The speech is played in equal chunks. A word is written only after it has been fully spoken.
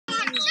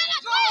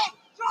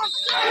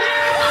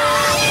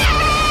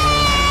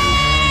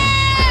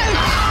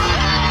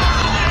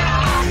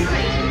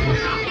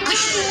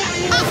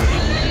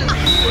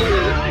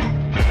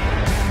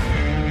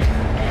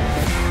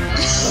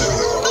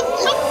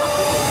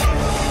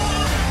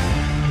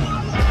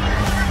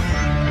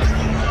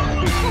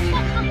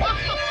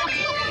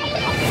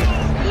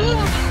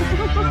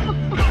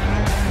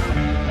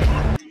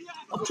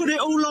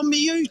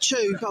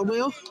on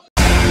wheel.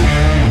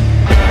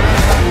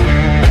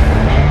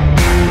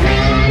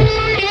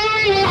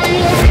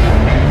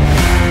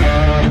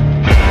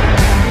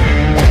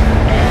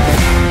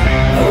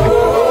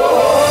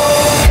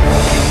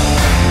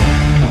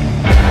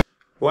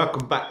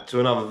 Welcome back to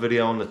another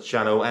video on the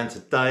channel, and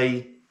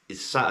today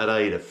is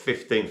Saturday the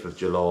 15th of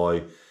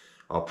July.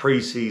 Our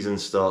pre-season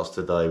starts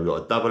today. We've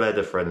got a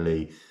double-header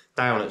friendly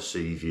down at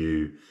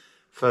Seaview,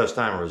 first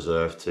and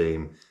reserve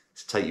team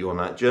to take you on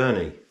that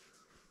journey.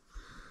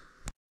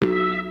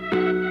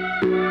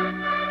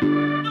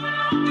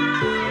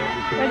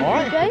 Ready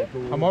for the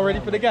game? Am I ready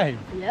for the game?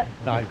 Yep.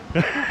 No.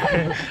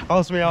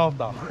 Ask me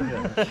after.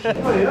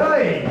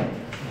 Hey!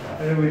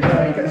 Here we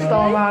go. Get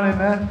Starman in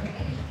there.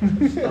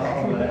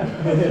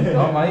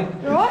 Alright, mate.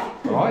 You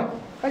alright? Alright.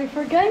 Ready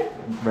for a game?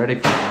 Ready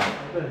for it.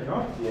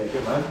 Yeah,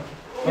 good man.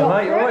 You up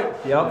mate, for it? alright?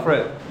 Yeah, up for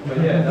it. But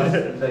yeah,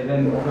 they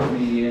then put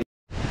me in.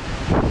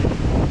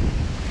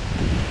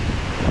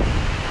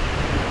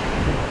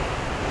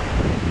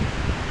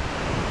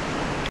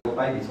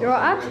 You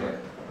alright, Ad?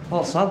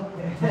 What, son?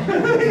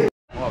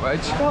 What, Reg?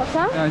 You alright,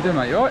 Sam? How you doing,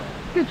 mate? You alright?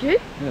 Good, you?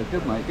 Yeah,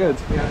 good, mate. Good.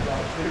 Good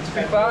to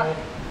be back.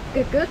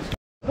 Good, good.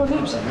 You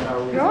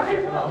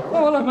alright?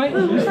 Oh, hello, mate.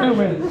 Who's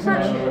filming? What's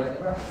that?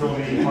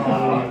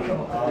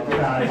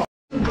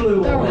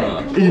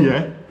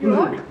 Yeah. You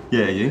alright?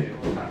 Yeah, you?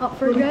 Up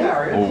for a game?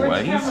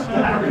 Always.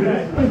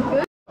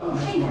 Good.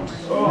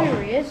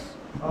 There he is.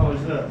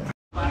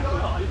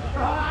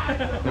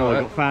 No,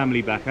 I got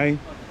family back, eh?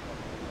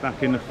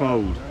 Back in the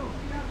fold.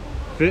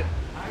 Fit?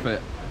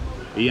 Fit.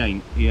 He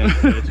ain't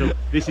fit at all.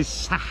 This is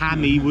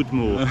Sammy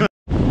Woodmore.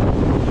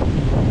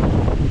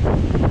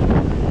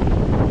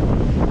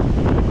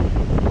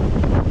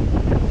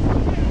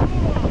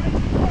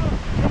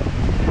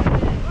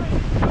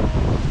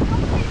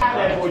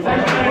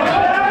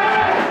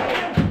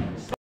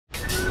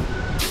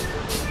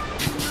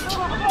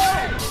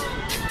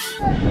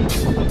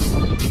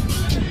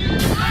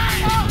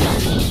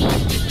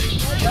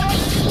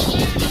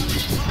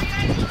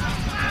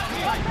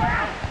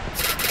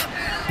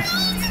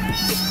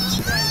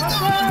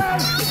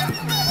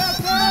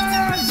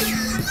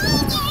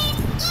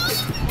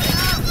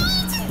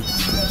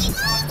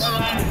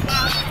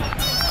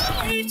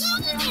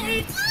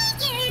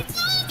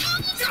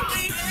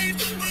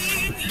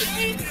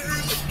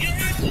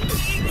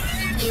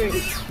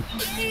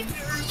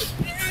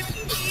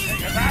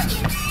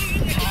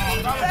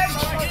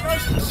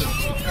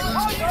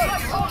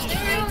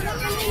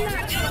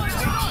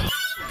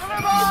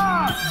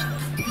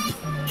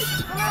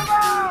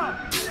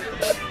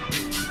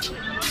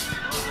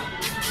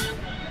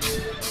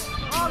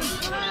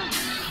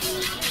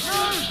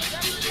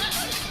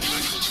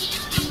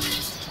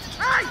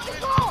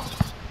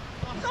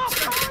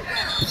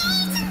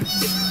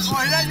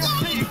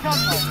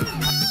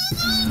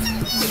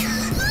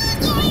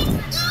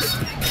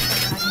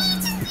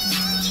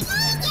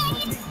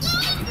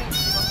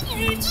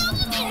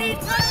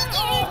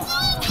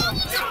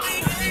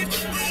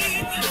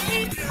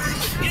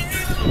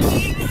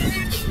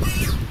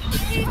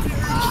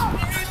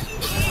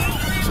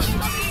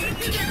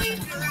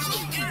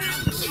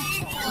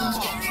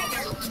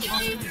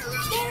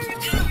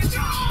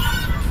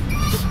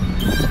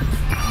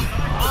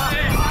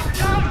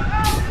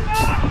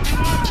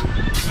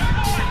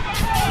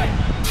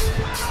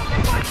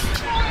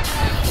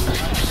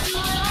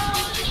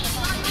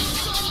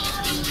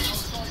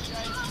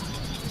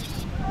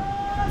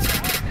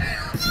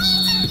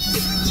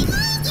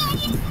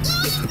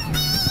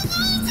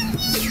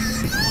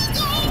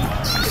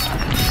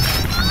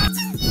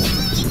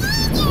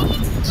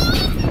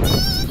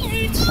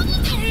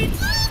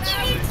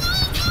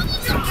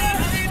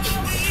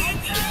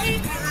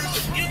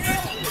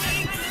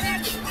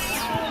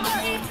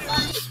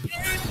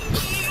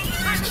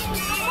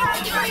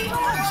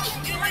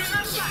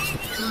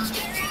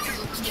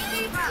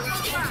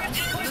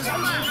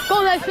 Go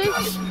on, Lexi.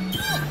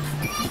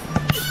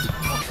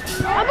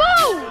 A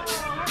ball!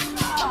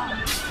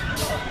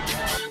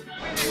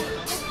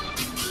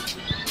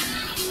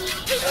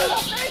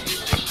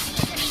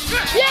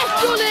 Yes,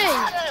 Johnny!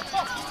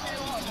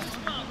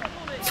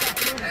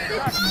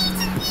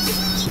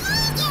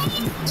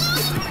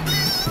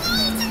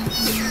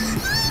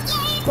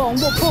 Go on,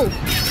 what ball?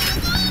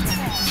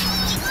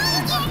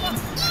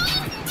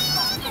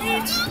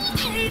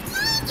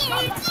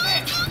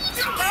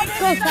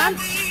 Go on, Sam.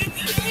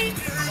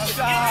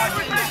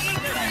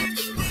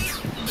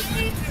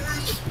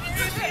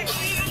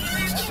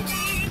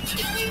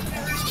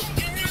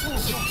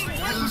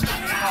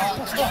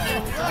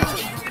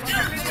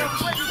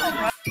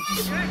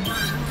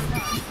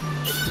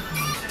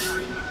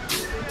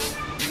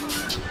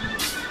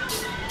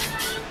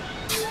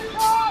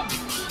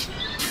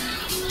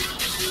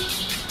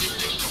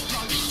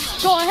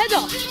 Go on, head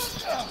up.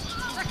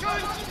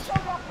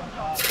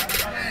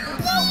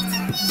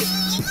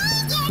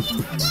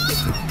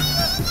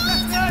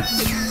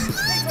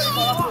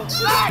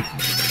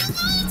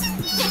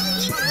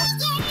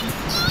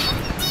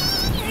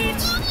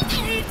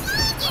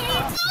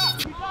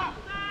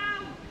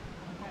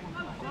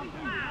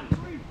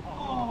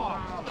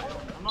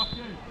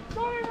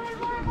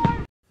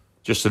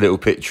 Just a little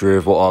picture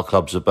of what our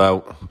club's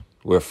about.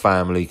 We're a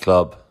family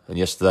club, and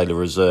yesterday the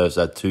reserves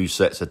had 2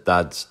 sets of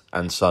dads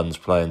and sons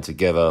playing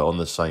together on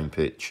the same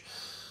pitch,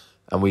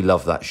 and we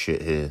love that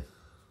shit here.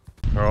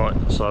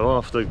 Alright, so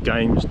after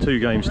games, 2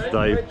 games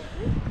today,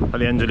 at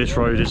the end of this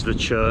road is the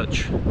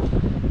church.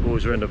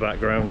 Boys are in the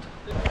background.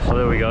 So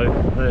there we go,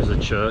 there's the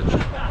church.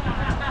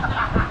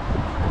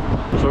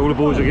 So all the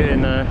boys are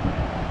getting there.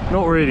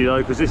 Not really though,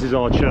 because this is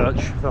our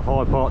church, the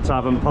High Park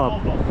Tavern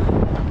pub.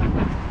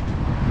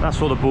 That's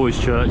what the boys'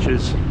 church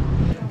is.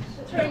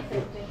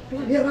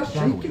 Yeah, that's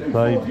cheeky.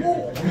 Babe.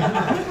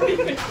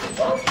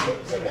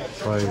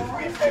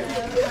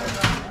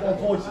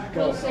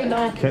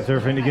 Kept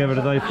everything together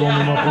today for me,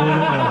 my boy.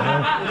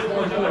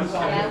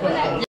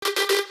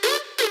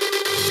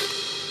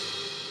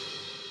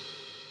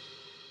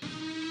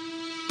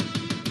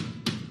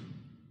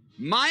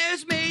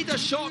 Maya's made a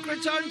shock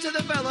return to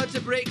the villa to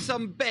break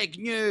some big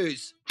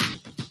news.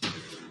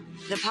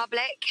 The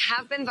public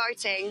have been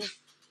voting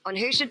on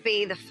who should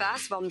be the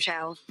first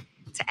bombshell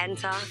to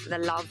enter the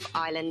Love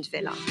Island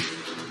villa.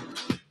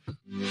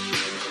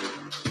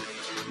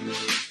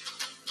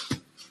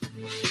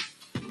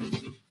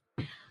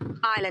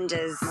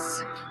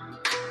 Islanders,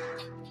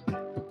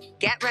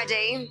 get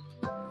ready.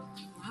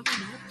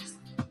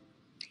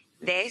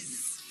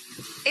 This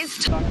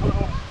is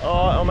Alright,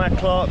 I'm at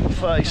Clark, I'm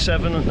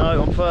 37,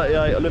 no, I'm 38,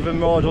 I live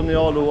in Ryde on the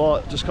Isle of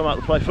Wight, just come out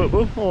to play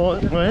football.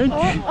 Alright, Reg.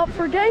 Up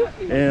for a game?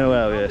 Yeah,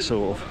 well, yeah,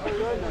 sort of.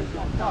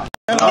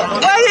 Where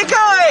are you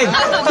going?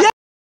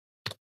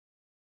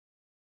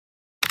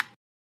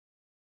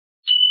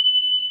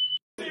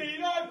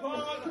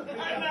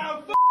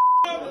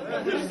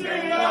 You see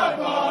no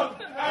part,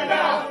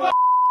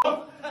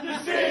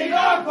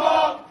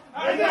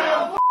 and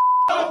now